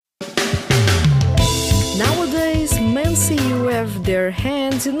and seiyuu have their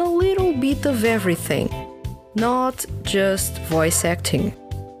hands in a little bit of everything, not just voice acting.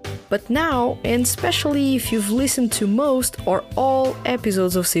 But now, and especially if you've listened to most or all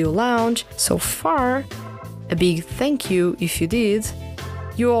episodes of Seiyuu Lounge so far, a big thank you if you did,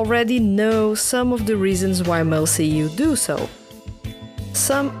 you already know some of the reasons why male seiyuu do so.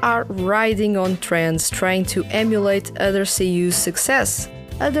 Some are riding on trends trying to emulate other seiyuu's success.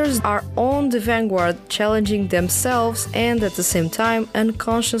 Others are on the vanguard challenging themselves and at the same time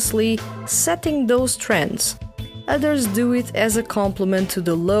unconsciously setting those trends. Others do it as a compliment to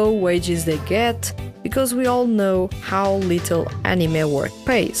the low wages they get, because we all know how little anime work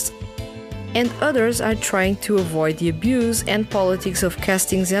pays. And others are trying to avoid the abuse and politics of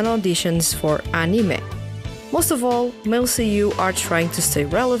castings and auditions for anime. Most of all, male seiyuu are trying to stay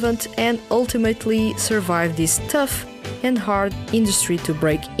relevant and ultimately survive this tough and hard industry to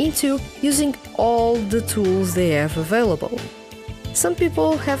break into using all the tools they have available. Some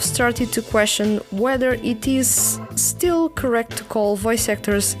people have started to question whether it is still correct to call voice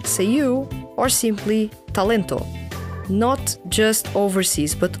actors seiyuu or simply talento, not just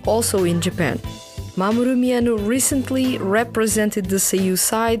overseas but also in Japan. Mamoru Miyano recently represented the seiyuu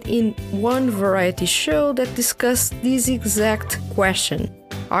side in one variety show that discussed this exact question.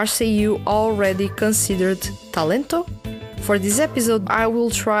 Are seiyuu already considered talento? For this episode, I will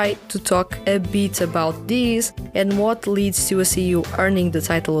try to talk a bit about this and what leads to a seiyuu earning the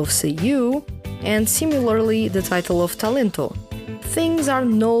title of seiyuu, and similarly the title of talento. Things are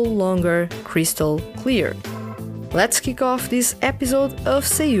no longer crystal clear. Let's kick off this episode of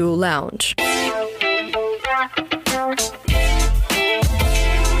Seiyuu Lounge.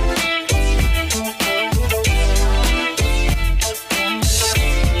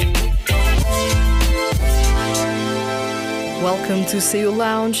 Welcome to Seiyuu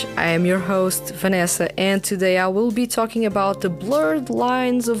Lounge. I am your host, Vanessa, and today I will be talking about the blurred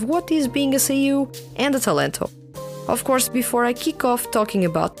lines of what is being a seiyuu and a talento. Of course, before I kick off talking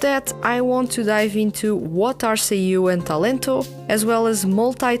about that, I want to dive into what are seiyuu and talento, as well as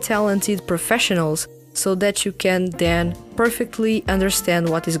multi-talented professionals, so that you can then perfectly understand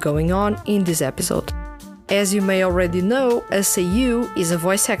what is going on in this episode. As you may already know, a seiyuu is a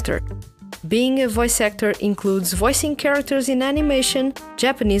voice actor. Being a voice actor includes voicing characters in animation,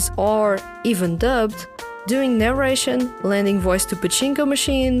 Japanese or even dubbed, doing narration, lending voice to pachinko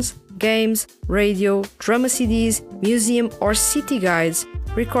machines, games, radio, drama CDs, museum or city guides,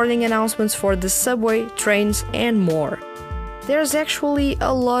 recording announcements for the subway, trains, and more. There's actually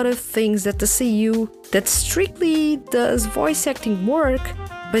a lot of things that the seiyuu that strictly does voice acting work,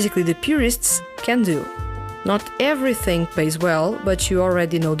 basically the purists, can do. Not everything pays well, but you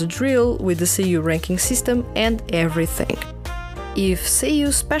already know the drill with the seiyuu ranking system and everything. If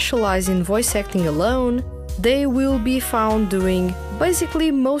seiyuu specialize in voice acting alone, they will be found doing basically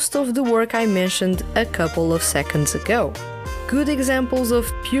most of the work I mentioned a couple of seconds ago. Good examples of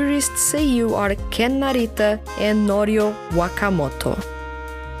purist seiyuu are Ken Narita and Norio Wakamoto.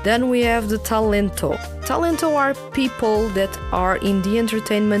 Then we have the talento. Talento are people that are in the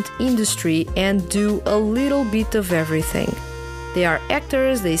entertainment industry and do a little bit of everything. They are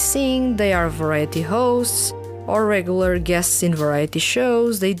actors, they sing, they are variety hosts or regular guests in variety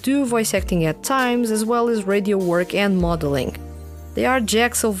shows, they do voice acting at times as well as radio work and modeling. They are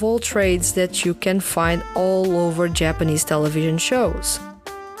jacks of all trades that you can find all over Japanese television shows.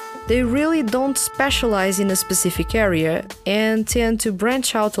 They really don't specialize in a specific area and tend to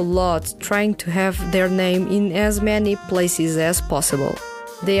branch out a lot, trying to have their name in as many places as possible.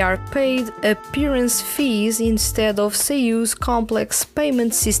 They are paid appearance fees instead of seiyuu's complex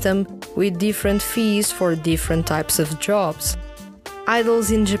payment system with different fees for different types of jobs.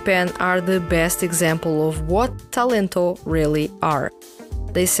 Idols in Japan are the best example of what talento really are.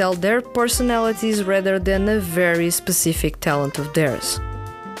 They sell their personalities rather than a very specific talent of theirs.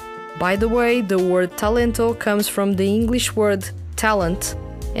 By the way, the word talento comes from the English word talent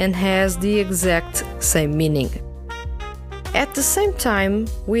and has the exact same meaning. At the same time,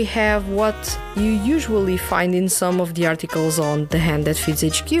 we have what you usually find in some of the articles on The Hand That Feeds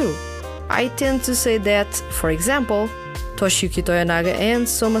HQ. I tend to say that, for example, Toshiyuki Toyonaga and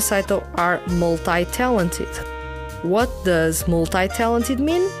Soma Saito are multi-talented. What does multi-talented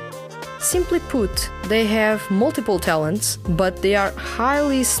mean? Simply put, they have multiple talents, but they are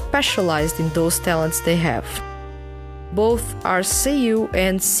highly specialized in those talents they have. Both are seiyuu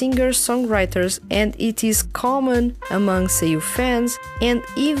and singer-songwriters, and it is common among seiyuu fans and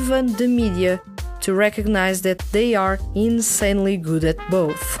even the media to recognize that they are insanely good at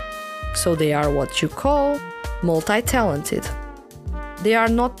both. So they are what you call multi-talented. They are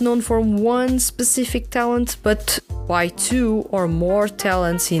not known for one specific talent, but by 2 or more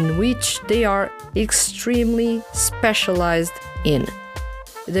talents in which they are extremely specialized in.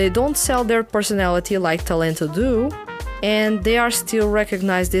 They don't sell their personality like Talento do, and they are still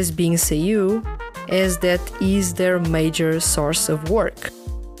recognized as being seiyuu, as that is their major source of work.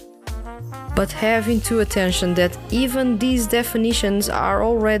 But have into attention that even these definitions are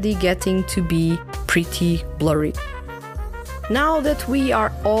already getting to be pretty blurry. Now that we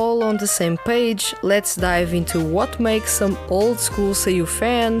are all on the same page, let's dive into what makes some old school seiyuu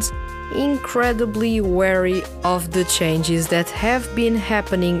fans incredibly wary of the changes that have been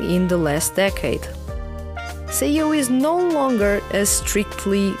happening in the last decade. Seiyuu is no longer a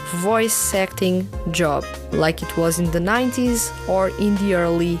strictly voice acting job like it was in the 90s or in the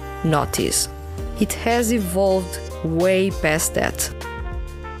early noughties. It has evolved way past that.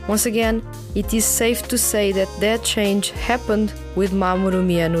 Once again, it is safe to say that change happened with Mamoru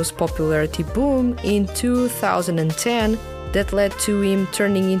Miyano's popularity boom in 2010 that led to him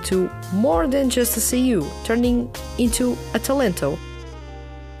turning into more than just a seiyuu, turning into a talento.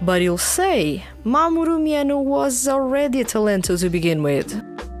 But you'll say, Mamoru Miyano was already a talento to begin with.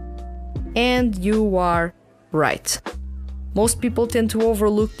 And you are right. Most people tend to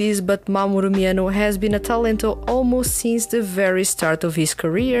overlook this, but Mamoru Miyano has been a talento almost since the very start of his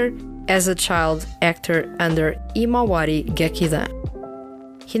career as a child actor under Imawari Gekidan.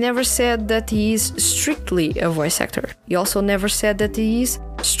 He never said that he is strictly a voice actor. He also never said that he is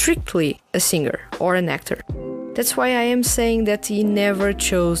strictly a singer or an actor. That's why I am saying that he never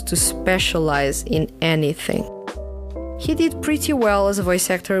chose to specialize in anything. He did pretty well as a voice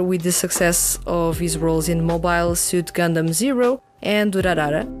actor with the success of his roles in Mobile Suit Gundam Zero and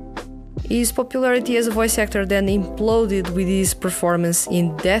Durarara. His popularity as a voice actor then imploded with his performance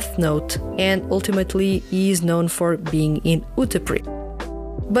in Death Note, and ultimately he is known for being in Utapri.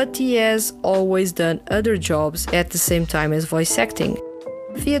 But he has always done other jobs at the same time as voice acting.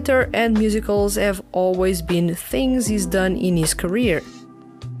 Theater and musicals have always been things he's done in his career.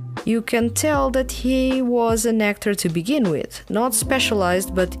 You can tell that he was an actor to begin with, not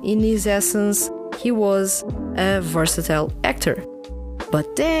specialized, but in his essence, he was a versatile actor.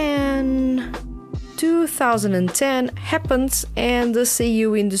 But then 2010 happens and the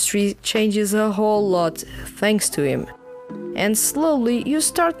seiyuu industry changes a whole lot thanks to him. And slowly you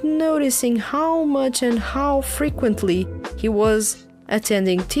start noticing how much and how frequently he was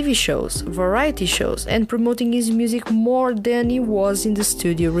attending TV shows, variety shows, and promoting his music more than he was in the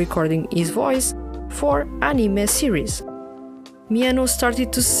studio recording his voice for anime series. Miyano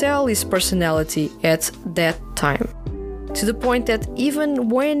started to sell his personality at that time, to the point that even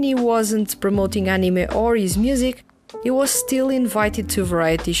when he wasn't promoting anime or his music, he was still invited to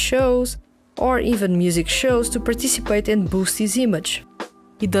variety shows or even music shows to participate and boost his image.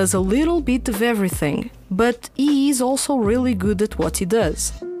 He does a little bit of everything, but he is also really good at what he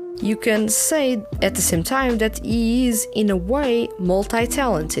does. You can say at the same time that he is, in a way,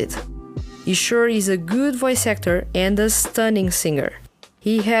 multi-talented. He sure is a good voice actor and a stunning singer.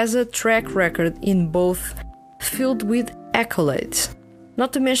 He has a track record in both filled with accolades,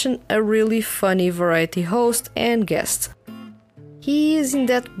 not to mention a really funny variety host and guest. He is in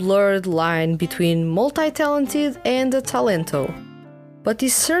that blurred line between multi-talented and a talento. But he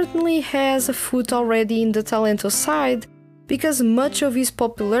certainly has a foot already in the talento side because much of his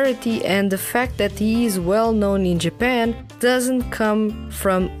popularity and the fact that he is well known in Japan doesn't come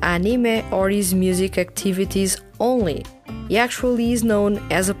from anime or his music activities only. He actually is known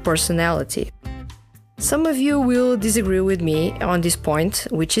as a personality. Some of you will disagree with me on this point,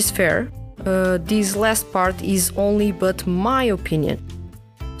 which is fair. This last part is only but my opinion.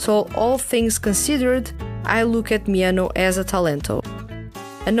 So all things considered, I look at Miyano as a talento.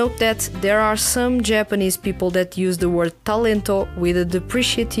 And note that there are some Japanese people that use the word talento with a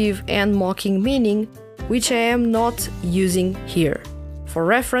depreciative and mocking meaning, which I am not using here. For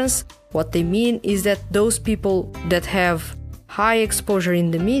reference, what they mean is that those people that have high exposure in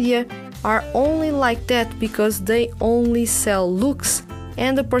the media are only like that because they only sell looks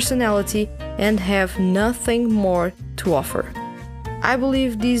and a personality and have nothing more to offer. I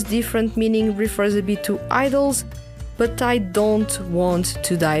believe this different meaning refers a bit to idols, but I don't want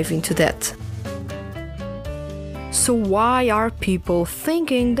to dive into that. So why are people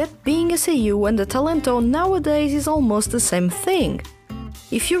thinking that being a seiyuu and a talento nowadays is almost the same thing?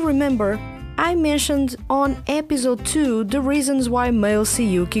 If you remember, I mentioned on episode 2 the reasons why male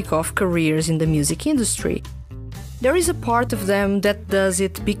seiyuu kick off careers in the music industry. There is a part of them that does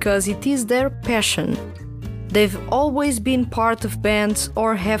it because it is their passion. They've always been part of bands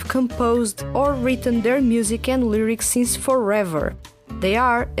or have composed or written their music and lyrics since forever. They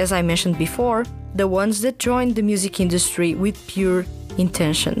are, as I mentioned before, the ones that join the music industry with pure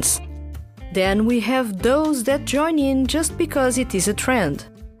intentions. Then we have those that join in just because it is a trend,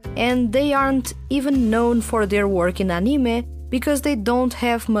 and they aren't even known for their work in anime because they don't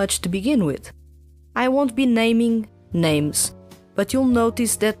have much to begin with. I won't be naming names, but you'll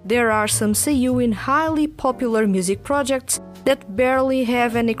notice that there are some seiyuu in highly popular music projects that barely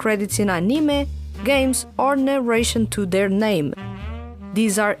have any credits in anime, games, or narration to their name.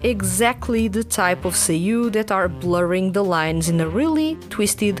 These are exactly the type of seiyuu that are blurring the lines in a really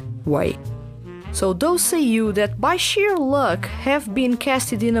twisted way. So those seiyuu that by sheer luck have been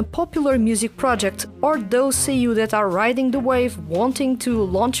casted in a popular music project, or those seiyuu that are riding the wave wanting to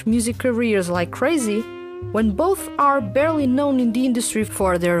launch music careers like crazy, when both are barely known in the industry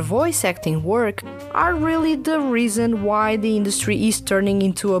for their voice acting work, are really the reason why the industry is turning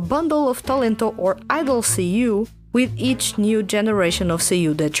into a bundle of talento or idol seiyuu with each new generation of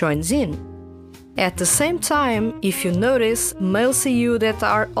seiyuu that joins in. At the same time, if you notice, male seiyuu that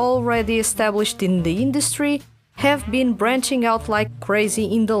are already established in the industry have been branching out like crazy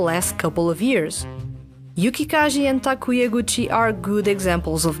in the last couple of years. Yukikaji and Takuyaguchi are good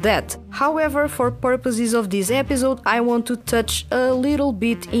examples of that. However, for purposes of this episode, I want to touch a little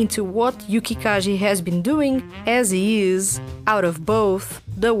bit into what Yukikaji has been doing, as he is, out of both,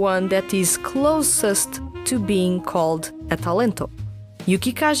 the one that is closest to being called a talento.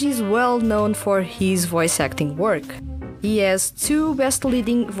 Yukikaji is well known for his voice acting work. He has 2 Best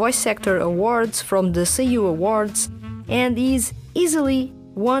Leading Voice Actor awards from the Seiyuu Awards, and is easily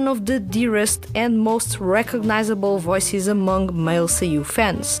one of the dearest and most recognizable voices among male seiyuu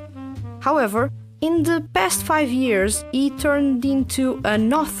fans. However, in the past 5 years, he turned into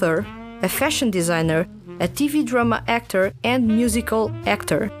an author, a fashion designer, a TV drama actor, and musical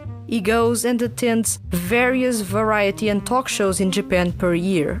actor. He goes and attends various variety and talk shows in Japan per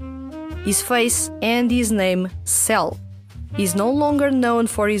year. His face and his name sell. He's no longer known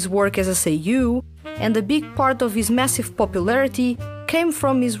for his work as a seiyuu, and a big part of his massive popularity came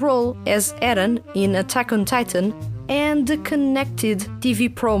from his role as Eren in Attack on Titan and the connected TV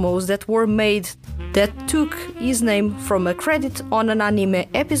promos that were made that took his name from a credit on an anime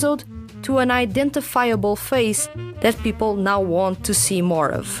episode to an identifiable face that people now want to see more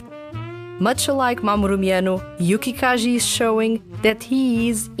of. Much like Mamoru Miyano, Yukikaji is showing that he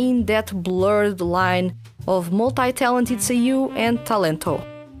is in that blurred line of multi-talented seiyuu and talento,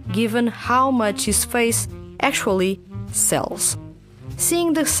 given how much his face actually sells.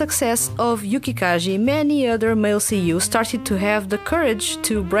 Seeing the success of Yukikaji, many other male seiyuu started to have the courage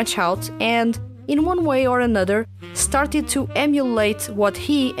to branch out and, in one way or another, started to emulate what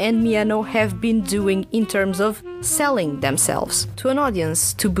he and Miyano have been doing in terms of selling themselves to an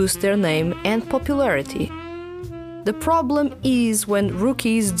audience to boost their name and popularity. The problem is when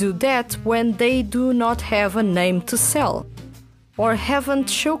rookies do that when they do not have a name to sell, or haven't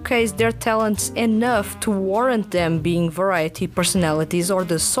showcased their talents enough to warrant them being variety personalities or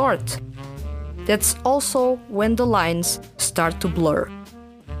the sort. That's also when the lines start to blur.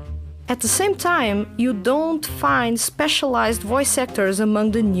 At the same time, you don't find specialized voice actors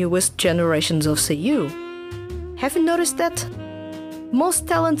among the newest generations of seiyuu. Have you noticed that? Most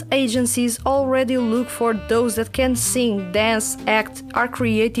talent agencies already look for those that can sing, dance, act, are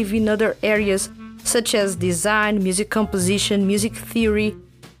creative in other areas such as design, music composition, music theory,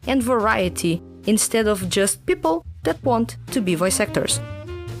 and variety, instead of just people that want to be voice actors.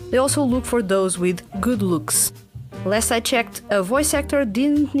 They also look for those with good looks. Last I checked, a voice actor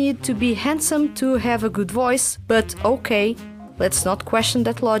didn't need to be handsome to have a good voice, but okay, let's not question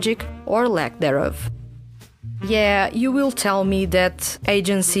that logic or lack thereof. Yeah, you will tell me that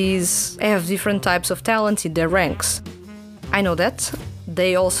agencies have different types of talent in their ranks. I know that.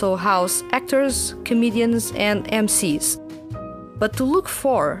 They also house actors, comedians, and MCs. But to look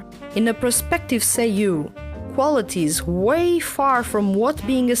for, in a prospective seiyuu, qualities way far from what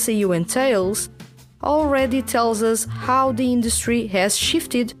being a seiyuu entails, already tells us how the industry has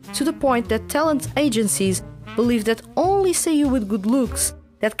shifted to the point that talent agencies believe that only seiyuu with good looks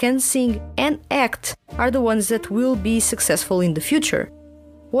that can sing and act are the ones that will be successful in the future.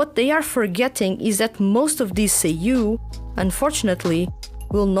 What they are forgetting is that most of these seiyuu, unfortunately,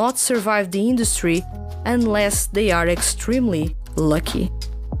 will not survive the industry unless they are extremely lucky.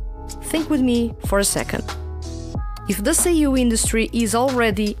 Think with me for a second. If the seiyuu industry is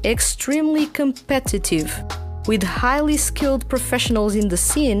already extremely competitive, with highly skilled professionals in the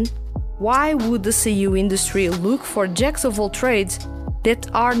scene, why would the seiyuu industry look for jacks of all trades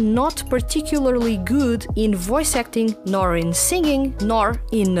that are not particularly good in voice acting, nor in singing, nor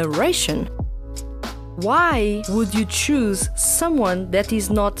in narration? Why would you choose someone that is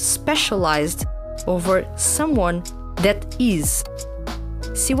not specialized over someone that is.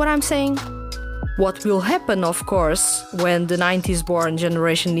 See what I'm saying? What will happen, of course, when the 90s born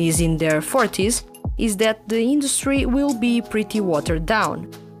generation is in their 40s is that the industry will be pretty watered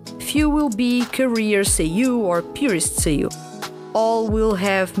down. Few will be career seiyuu or purist seiyuu. All will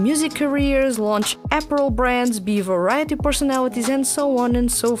have music careers, launch apparel brands, be variety personalities, and so on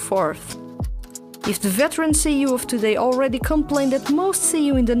and so forth. If the veteran seiyuu of today already complain that most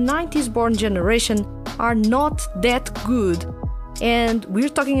seiyuu in the 90s born generation are not that good, and we're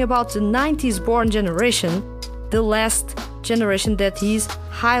talking about the 90s born generation, the last generation that is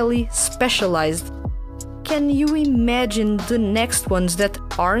highly specialized, can you imagine the next ones that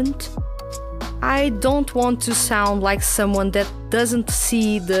aren't? I don't want to sound like someone that doesn't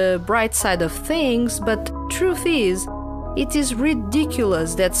see the bright side of things, but truth is, it is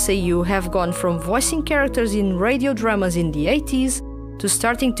ridiculous that seiyuu have gone from voicing characters in radio dramas in the 80s, to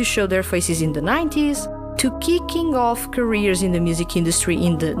starting to show their faces in the 90s, to kicking off careers in the music industry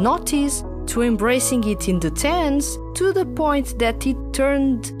in the noughties, to embracing it in the 10s, to the point that it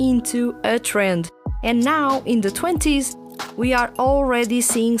turned into a trend. And now, in the 20s, we are already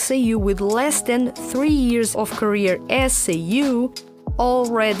seeing seiyuu with less than 3 years of career as seiyuu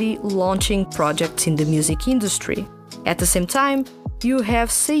already launching projects in the music industry. At the same time, you have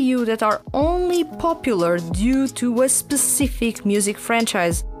seiyuu that are only popular due to a specific music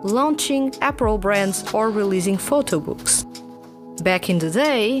franchise launching apparel brands or releasing photo books. Back in the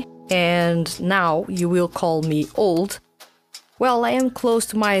day, and now you will call me old, well, I am close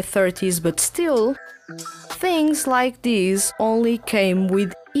to my 30s, but still, things like these only came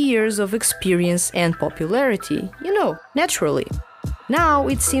with years of experience and popularity, naturally. Now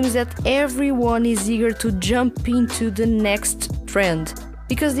it seems that everyone is eager to jump into the next trend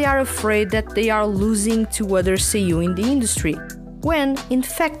because they are afraid that they are losing to other seiyuu in the industry, when, in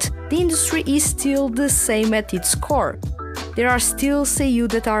fact, the industry is still the same at its core. There are still seiyuu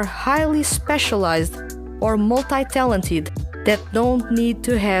that are highly specialized or multi-talented that don't need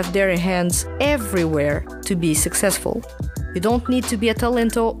to have their hands everywhere to be successful. You don't need to be a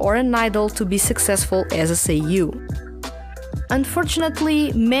talento or an idol to be successful as a seiyuu.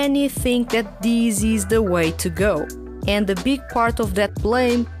 Unfortunately, many think that this is the way to go, and a big part of that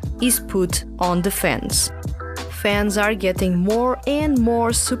blame is put on the fans. Fans are getting more and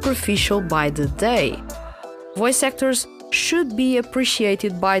more superficial by the day. Voice actors should be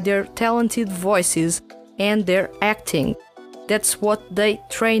appreciated by their talented voices and their acting. That's what they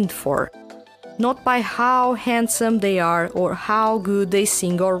trained for, not by how handsome they are or how good they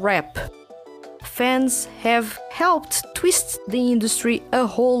sing or rap. Fans have helped twist the industry a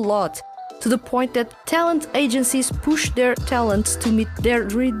whole lot, to the point that talent agencies push their talents to meet their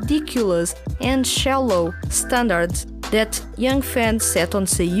ridiculous and shallow standards that young fans set on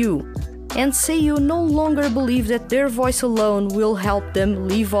seiyuu. And seiyuu no longer believe that their voice alone will help them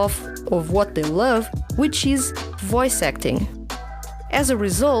live off of what they love, which is voice acting. As a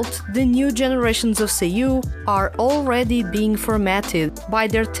result, the new generations of seiyuu are already being formatted by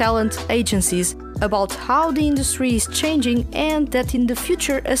their talent agencies about how the industry is changing, and that in the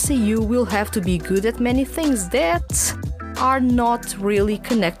future a seiyuu will have to be good at many things that are not really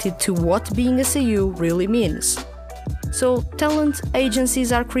connected to what being a seiyuu really means. So talent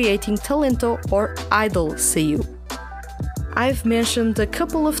agencies are creating talento or idol seiyuu. I've mentioned a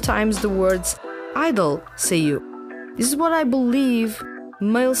couple of times the words idol seiyuu. This is what I believe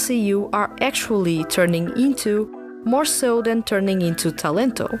male seiyuu are actually turning into, more so than turning into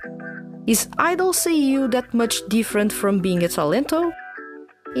talento. Is idol seiyuu that much different from being a talento?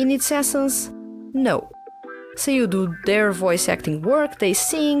 In its essence, no. Seiyuu do their voice acting work, they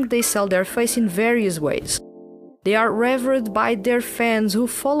sing, they sell their face in various ways. They are revered by their fans who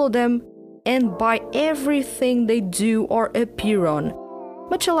follow them and by everything they do or appear on,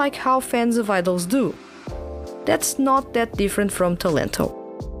 much like how fans of idols do. That's not that different from talento.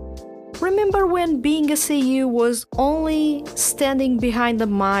 Remember when being a seiyuu was only standing behind the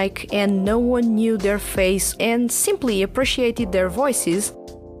mic and no one knew their face and simply appreciated their voices?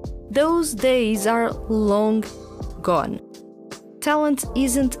 Those days are long gone. Talent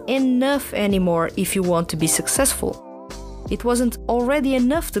isn't enough anymore if you want to be successful. It wasn't already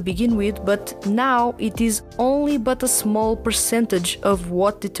enough to begin with, but now it is only but a small percentage of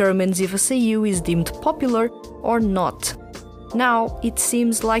what determines if a seiyuu is deemed popular or not. Now it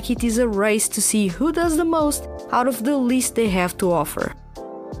seems like it is a race to see who does the most out of the least they have to offer.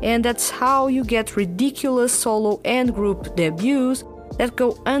 And that's how you get ridiculous solo and group debuts that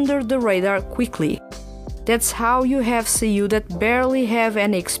go under the radar quickly. That's how you have seiyuu that barely have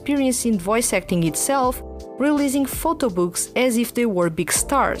any experience in voice acting itself, releasing photo books as if they were big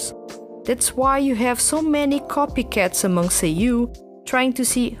stars. That's why you have so many copycats among Seiyu, trying to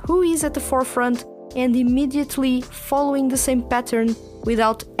see who is at the forefront and immediately following the same pattern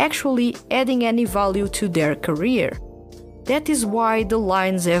without actually adding any value to their career. That is why the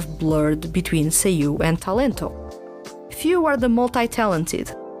lines have blurred between Seiyu and Talento. Few are the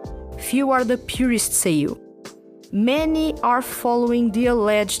multi-talented. Few are the purist Seiyu. Many are following the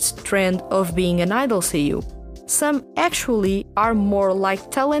alleged trend of being an idol Seiyu. Some actually are more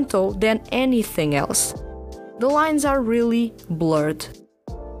like Talento than anything else. The lines are really blurred.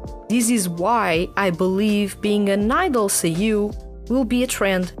 This is why I believe being an idol Seiyu will be a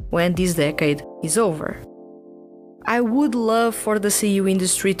trend when this decade is over. I would love for the Seiyu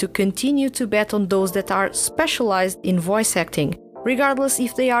industry to continue to bet on those that are specialized in voice acting, regardless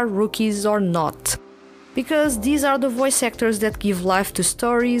if they are rookies or not. Because these are the voice actors that give life to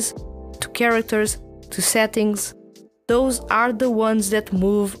stories, to characters, to settings. Those are the ones that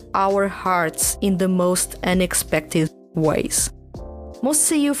move our hearts in the most unexpected ways.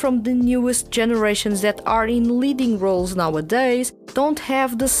 Most Seiyu from the newest generations that are in leading roles nowadays don't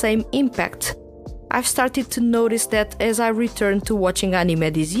have the same impact. I've started to notice that as I return to watching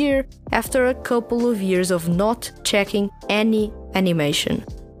anime this year, after a couple of years of not checking any animation.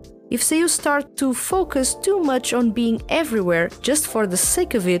 If Seiyu start to focus too much on being everywhere just for the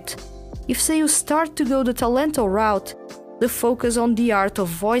sake of it, if Seiyu start to go the Talento route, the focus on the art of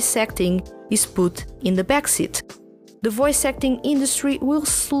voice acting is put in the backseat. The voice acting industry will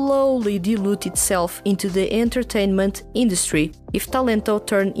slowly dilute itself into the entertainment industry if Talento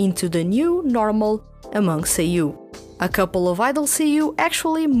turn into the new normal among Seiyu. A couple of idol Seiyu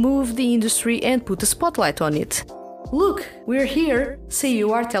actually moved the industry and put a spotlight on it. Look, we're here,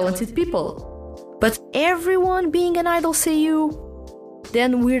 Seiyu are talented people. But everyone being an idol Seiyu,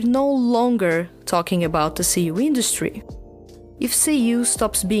 then we're no longer talking about the Seiyu industry. If Seiyu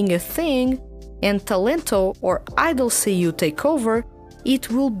stops being a thing, and Talento or idol Seiyu take over,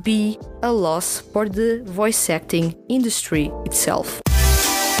 it will be a loss for the voice acting industry itself.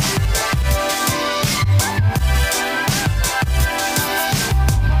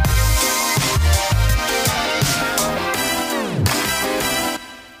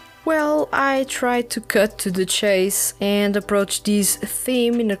 Well, I tried to cut to the chase and approach this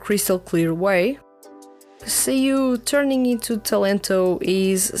theme in a crystal clear way. Seiyu turning into Talento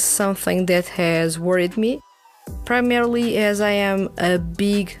is something that has worried me, primarily as I am a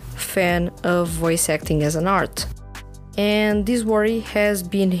big fan of voice acting as an art. And this worry has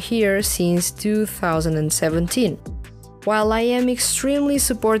been here since 2017. While I am extremely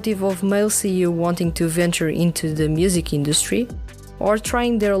supportive of male Seiyu wanting to venture into the music industry, or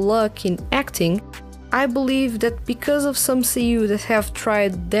trying their luck in acting, I believe that because of some Seiyu that have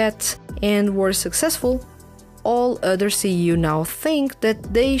tried that and were successful, all other Seiyu now think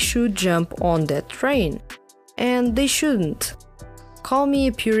that they should jump on that train. And they shouldn't. Call me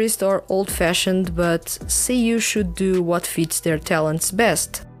a purist or old-fashioned, but Seiyu should do what fits their talents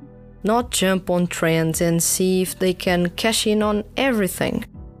best. Not jump on trends and see if they can cash in on everything.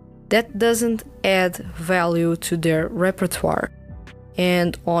 That doesn't add value to their repertoire.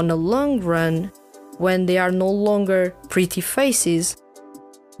 And on a long run, when they are no longer pretty faces,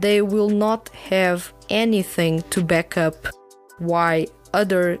 they will not have anything to back up why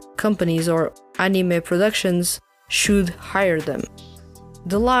other companies or anime productions should hire them.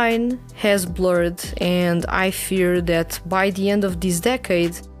 The line has blurred, and I fear that by the end of this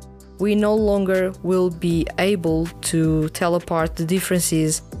decade, we no longer will be able to tell apart the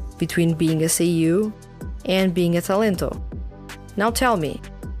differences between being a Seiyu and being a Talento. Now tell me,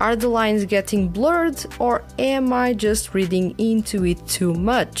 are the lines getting blurred, or am I just reading into it too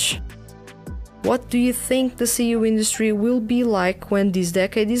much? What do you think the Seiyu industry will be like when this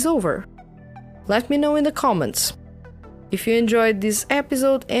decade is over? Let me know in the comments. If you enjoyed this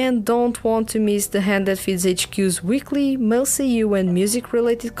episode and don't want to miss the Hand That Feeds HQ's weekly male Seiyu and music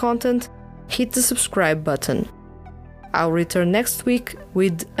related content, hit the subscribe button. I'll return next week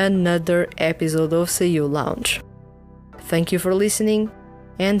with another episode of Seiyu Lounge. Thank you for listening,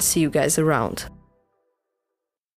 and see you guys around.